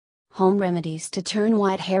Home remedies to turn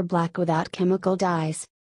white hair black without chemical dyes.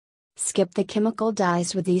 Skip the chemical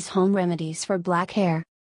dyes with these home remedies for black hair.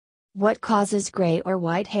 What causes gray or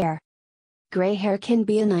white hair? Gray hair can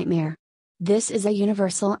be a nightmare. This is a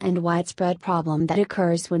universal and widespread problem that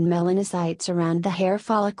occurs when melanocytes around the hair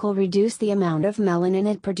follicle reduce the amount of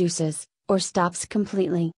melanin it produces, or stops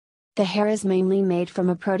completely. The hair is mainly made from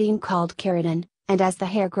a protein called keratin, and as the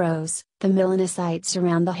hair grows, the melanocytes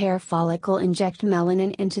around the hair follicle inject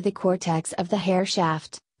melanin into the cortex of the hair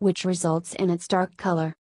shaft, which results in its dark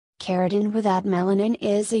color. Keratin without melanin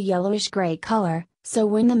is a yellowish-gray color, so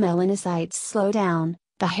when the melanocytes slow down,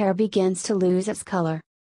 the hair begins to lose its color.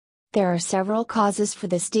 There are several causes for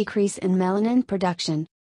this decrease in melanin production.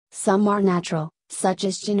 Some are natural, such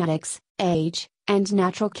as genetics, age, and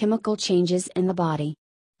natural chemical changes in the body.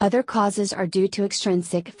 Other causes are due to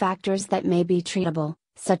extrinsic factors that may be treatable,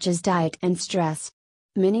 such as diet and stress.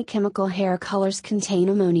 Many chemical hair colors contain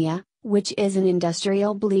ammonia, which is an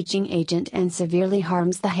industrial bleaching agent and severely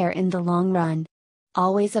harms the hair in the long run.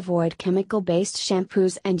 Always avoid chemical-based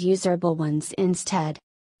shampoos and use herbal ones instead.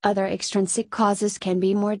 Other extrinsic causes can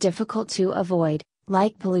be more difficult to avoid,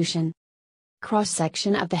 like pollution.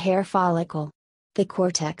 Cross-section of the hair follicle. The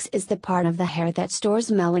cortex is the part of the hair that stores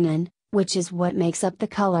melanin, which is what makes up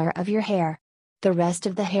the color of your hair. The rest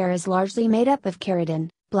of the hair is largely made up of keratin.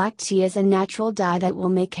 Black tea is a natural dye that will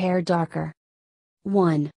make hair darker.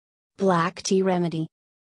 1. Black tea remedy.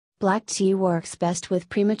 Black tea works best with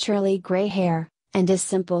prematurely gray hair, and is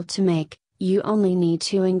simple to make. You only need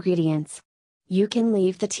 2 ingredients. You can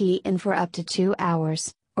leave the tea in for up to 2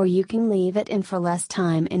 hours, or you can leave it in for less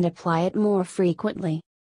time and apply it more frequently.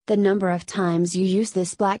 The number of times you use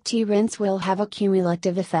this black tea rinse will have a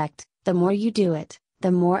cumulative effect. The more you do it,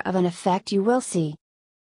 the more of an effect you will see.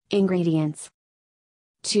 Ingredients: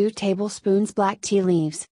 2 tablespoons black tea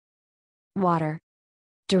leaves. Water.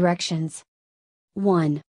 Directions: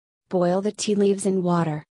 1. Boil the tea leaves in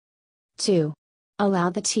water. 2. Allow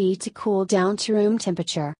the tea to cool down to room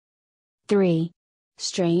temperature. 3.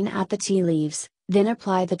 Strain out the tea leaves, then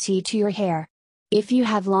apply the tea to your hair. If you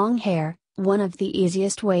have long hair, one of the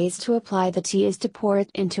easiest ways to apply the tea is to pour it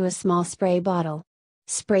into a small spray bottle.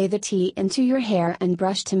 Spray the tea into your hair and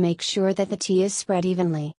brush to make sure that the tea is spread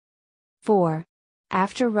evenly. 4.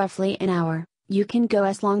 After roughly an hour, you can go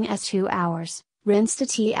as long as 2 hours, rinse the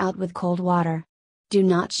tea out with cold water. Do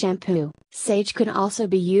not shampoo. Sage could also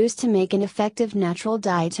be used to make an effective natural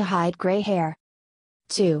dye to hide gray hair.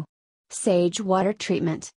 2. Sage water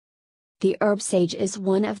treatment. The herb sage is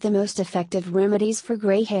one of the most effective remedies for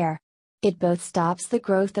gray hair. It both stops the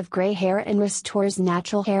growth of gray hair and restores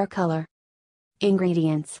natural hair color.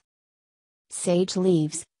 Ingredients: sage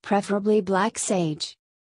leaves, preferably black sage.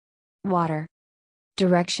 Water.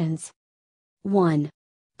 Directions: 1.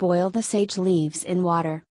 Boil the sage leaves in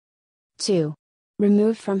water. 2.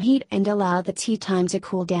 Remove from heat and allow the tea time to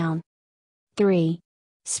cool down. 3.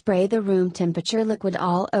 Spray the room temperature liquid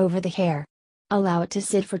all over the hair. Allow it to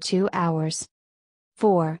sit for 2 hours.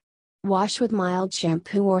 4. Wash with mild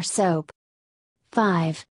shampoo or soap.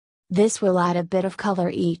 5. This will add a bit of color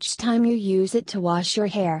each time you use it to wash your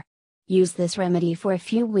hair. Use this remedy for a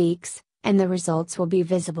few weeks, and the results will be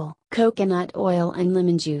visible. Coconut oil and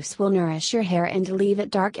lemon juice will nourish your hair and leave it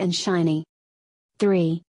dark and shiny.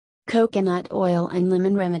 3. Coconut oil and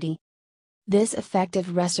lemon remedy. This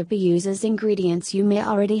effective recipe uses ingredients you may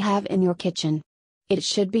already have in your kitchen. It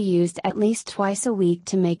should be used at least twice a week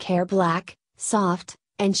to make hair black, soft,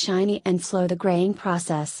 and shiny and slow the graying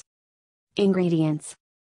process. Ingredients: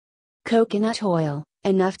 coconut oil,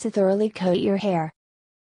 enough to thoroughly coat your hair.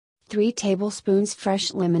 3 tablespoons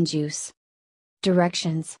fresh lemon juice.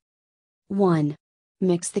 Directions: 1.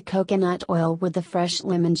 Mix the coconut oil with the fresh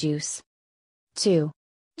lemon juice. 2.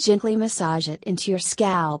 Gently massage it into your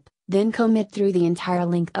scalp, then comb it through the entire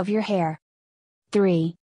length of your hair.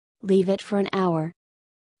 3. Leave it for an hour.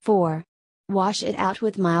 4. Wash it out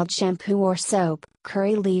with mild shampoo or soap.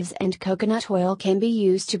 Curry leaves and coconut oil can be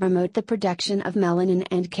used to promote the production of melanin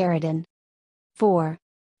and keratin. 4.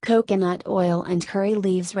 Coconut oil and curry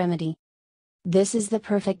leaves remedy. This is the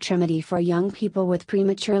perfect remedy for young people with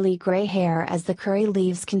prematurely gray hair as the curry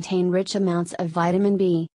leaves contain rich amounts of vitamin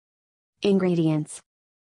B. Ingredients: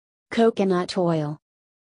 coconut oil.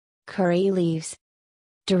 Curry leaves.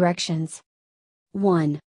 Directions: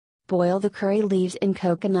 1. Boil the curry leaves in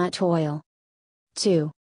coconut oil.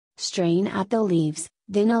 2. Strain out the leaves,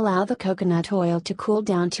 then allow the coconut oil to cool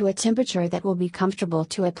down to a temperature that will be comfortable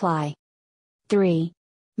to apply. 3.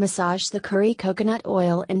 Massage the curry coconut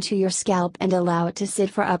oil into your scalp and allow it to sit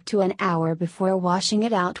for up to an hour before washing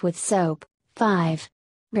it out with soap. 5.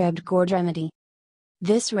 Ribbed gourd remedy.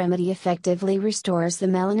 This remedy effectively restores the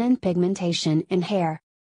melanin pigmentation in hair.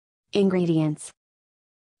 Ingredients: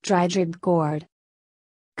 dried rib gourd,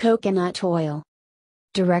 coconut oil.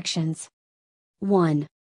 Directions: 1.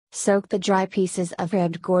 Soak the dry pieces of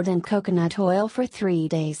ribbed gourd in coconut oil for 3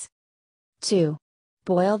 days. 2.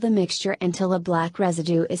 Boil the mixture until a black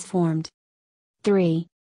residue is formed. 3.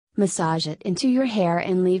 Massage it into your hair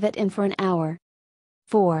and leave it in for an hour.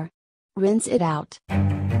 4. Rinse it out.